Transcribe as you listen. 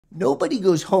Nobody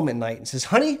goes home at night and says,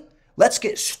 honey, let's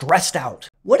get stressed out.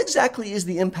 What exactly is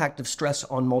the impact of stress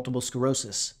on multiple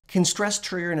sclerosis? Can stress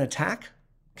trigger an attack?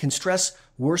 Can stress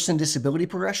worsen disability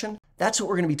progression? That's what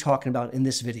we're going to be talking about in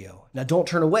this video. Now don't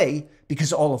turn away,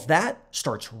 because all of that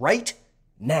starts right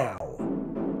now.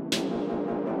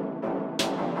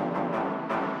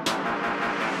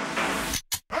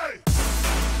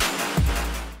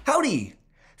 Howdy!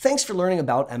 Thanks for learning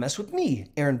about MS with me,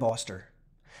 Aaron Boster.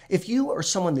 If you or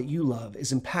someone that you love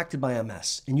is impacted by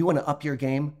MS and you want to up your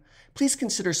game, please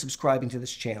consider subscribing to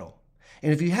this channel.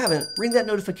 And if you haven't, ring that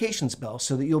notifications bell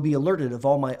so that you'll be alerted of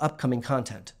all my upcoming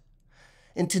content.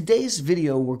 In today's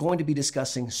video, we're going to be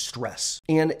discussing stress.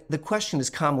 And the question is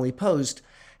commonly posed,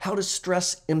 how does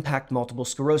stress impact multiple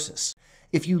sclerosis?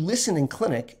 If you listen in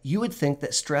clinic, you would think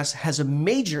that stress has a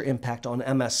major impact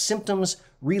on MS symptoms,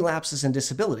 relapses, and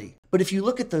disability. But if you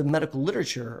look at the medical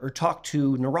literature or talk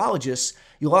to neurologists,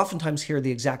 you'll oftentimes hear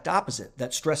the exact opposite,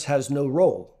 that stress has no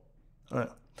role.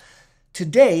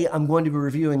 Today, I'm going to be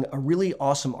reviewing a really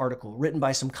awesome article written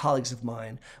by some colleagues of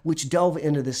mine, which delve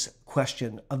into this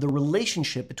question of the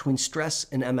relationship between stress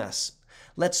and MS.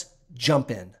 Let's jump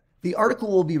in. The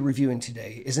article we'll be reviewing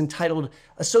today is entitled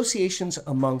Associations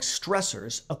Among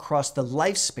Stressors Across the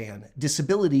Lifespan,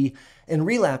 Disability, and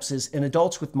Relapses in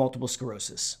Adults with Multiple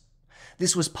Sclerosis.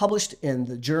 This was published in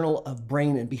the Journal of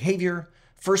Brain and Behavior.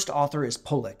 First author is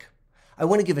Polik. I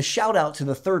want to give a shout out to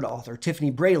the third author,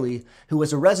 Tiffany Braley, who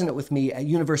was a resident with me at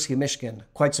University of Michigan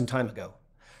quite some time ago.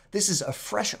 This is a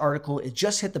fresh article. It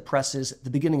just hit the presses at the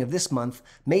beginning of this month,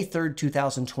 May 3rd,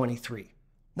 2023.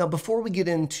 Now, before we get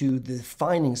into the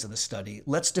findings of the study,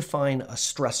 let's define a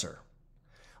stressor.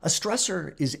 A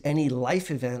stressor is any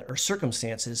life event or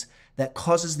circumstances that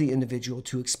causes the individual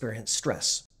to experience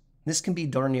stress. This can be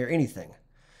darn near anything.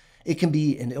 It can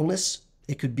be an illness.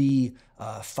 It could be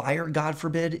fire, God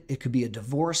forbid. It could be a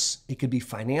divorce. It could be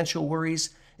financial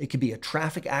worries. It could be a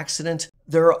traffic accident.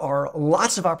 There are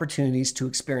lots of opportunities to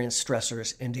experience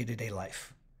stressors in day-to-day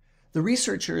life. The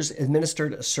researchers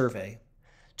administered a survey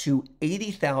to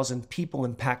 80,000 people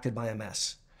impacted by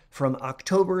MS from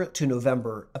October to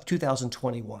November of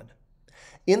 2021.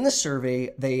 In the survey,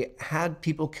 they had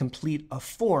people complete a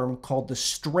form called the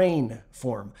STRAIN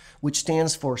form, which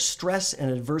stands for Stress and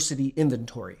Adversity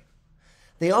Inventory.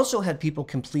 They also had people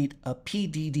complete a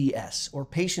PDDS, or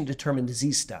Patient Determined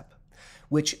Disease Step,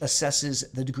 which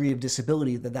assesses the degree of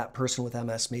disability that that person with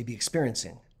MS may be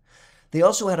experiencing. They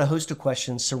also had a host of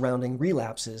questions surrounding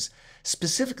relapses,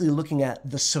 specifically looking at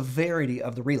the severity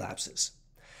of the relapses.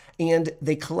 And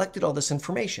they collected all this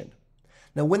information.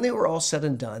 Now, when they were all said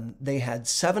and done, they had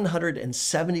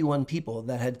 771 people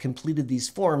that had completed these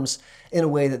forms in a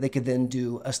way that they could then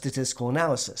do a statistical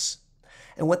analysis.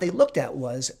 And what they looked at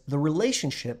was the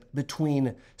relationship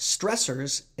between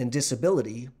stressors and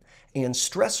disability and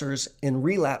stressors in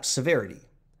relapse severity.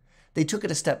 They took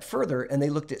it a step further and they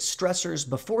looked at stressors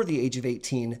before the age of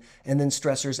 18 and then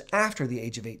stressors after the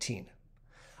age of 18.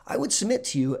 I would submit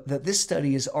to you that this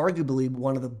study is arguably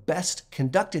one of the best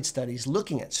conducted studies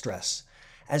looking at stress,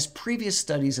 as previous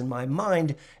studies in my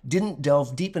mind didn't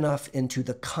delve deep enough into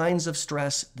the kinds of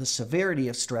stress, the severity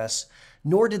of stress,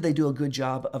 nor did they do a good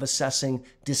job of assessing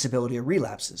disability or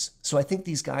relapses. So I think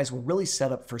these guys were really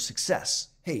set up for success.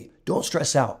 Hey, don't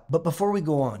stress out. But before we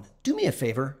go on, do me a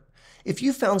favor. If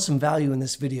you found some value in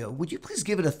this video, would you please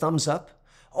give it a thumbs up?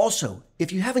 Also,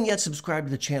 if you haven't yet subscribed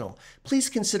to the channel, please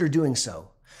consider doing so.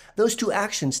 Those two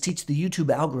actions teach the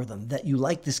YouTube algorithm that you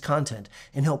like this content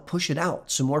and help push it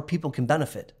out so more people can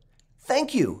benefit.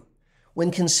 Thank you! When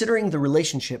considering the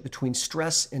relationship between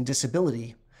stress and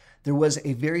disability, there was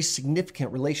a very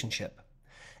significant relationship.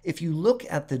 If you look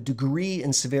at the degree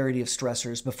and severity of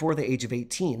stressors before the age of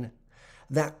 18,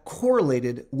 that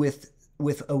correlated with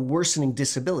a worsening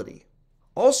disability.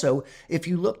 Also, if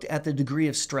you looked at the degree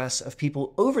of stress of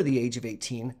people over the age of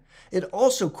 18, it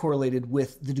also correlated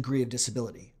with the degree of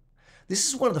disability. This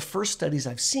is one of the first studies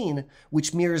I've seen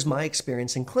which mirrors my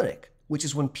experience in clinic, which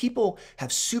is when people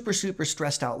have super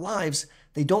stressed out lives,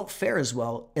 they don't fare as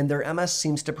well and their MS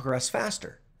seems to progress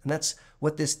faster. And that's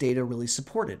what this data really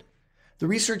supported. The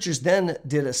researchers then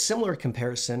did a similar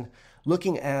comparison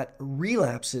looking at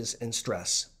relapses in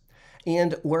stress.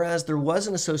 And whereas there was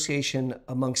an association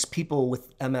amongst people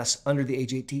with MS under the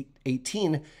age of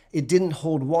 18, it didn't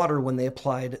hold water when they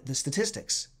applied the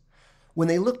statistics. When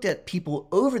they looked at people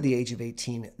over the age of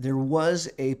 18, there was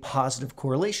a positive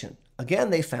correlation.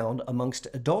 Again, they found amongst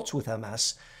adults with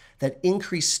MS that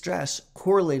increased stress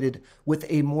correlated with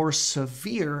a more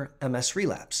severe MS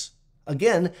relapse.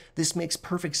 Again, this makes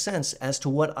perfect sense as to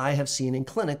what I have seen in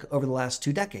clinic over the last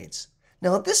 2 decades.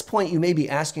 Now, at this point, you may be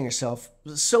asking yourself,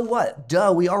 so what?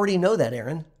 Duh, we already know that,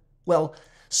 Aaron. Well,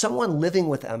 someone living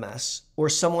with MS or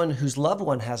someone whose loved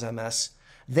one has MS,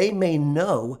 they may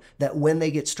know that when they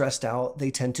get stressed out,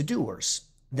 they tend to do worse.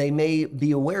 They may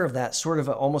be aware of that sort of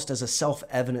almost as a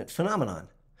self-evident phenomenon.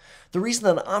 The reason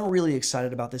that I'm really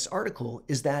excited about this article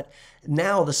is that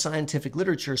now the scientific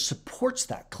literature supports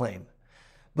that claim.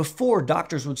 Before,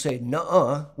 doctors would say,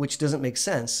 nuh-uh, which doesn't make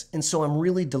sense. And so I'm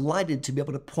really delighted to be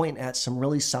able to point at some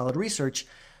really solid research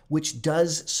which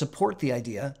does support the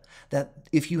idea that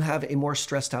if you have a more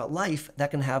stressed out life, that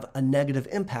can have a negative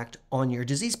impact on your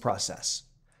disease process.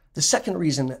 The second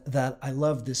reason that I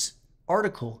love this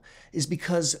article is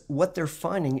because what they're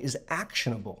finding is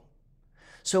actionable.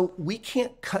 So we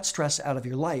can't cut stress out of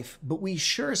your life, but we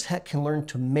sure as heck can learn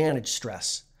to manage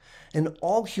stress. And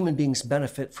all human beings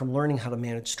benefit from learning how to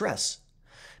manage stress.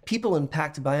 People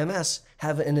impacted by MS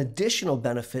have an additional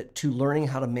benefit to learning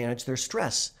how to manage their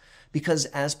stress because,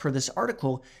 as per this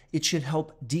article, it should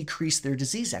help decrease their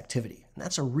disease activity. And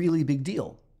that's a really big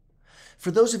deal.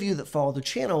 For those of you that follow the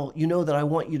channel, you know that I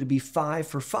want you to be 5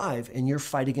 for 5 in your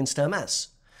fight against MS.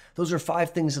 Those are 5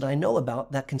 things that I know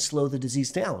about that can slow the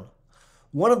disease down.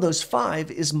 One of those 5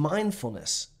 is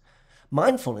mindfulness.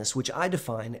 Mindfulness, which I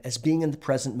define as being in the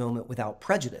present moment without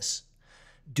prejudice.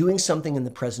 Doing something in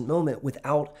the present moment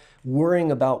without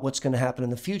worrying about what's going to happen in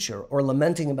the future or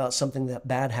lamenting about something that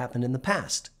bad happened in the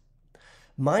past.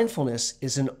 Mindfulness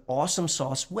is an awesome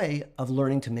sauce way of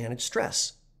learning to manage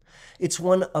stress. It's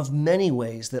one of many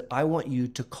ways that I want you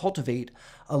to cultivate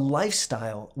a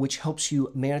lifestyle which helps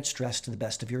you manage stress to the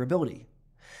best of your ability.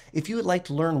 If you would like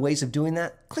to learn ways of doing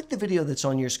that, click the video that's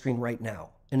on your screen right now.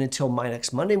 And until my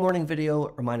next Monday morning video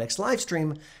or my next live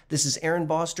stream, this is Aaron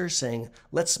Boster saying,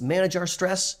 let's manage our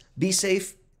stress, be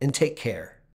safe, and take care.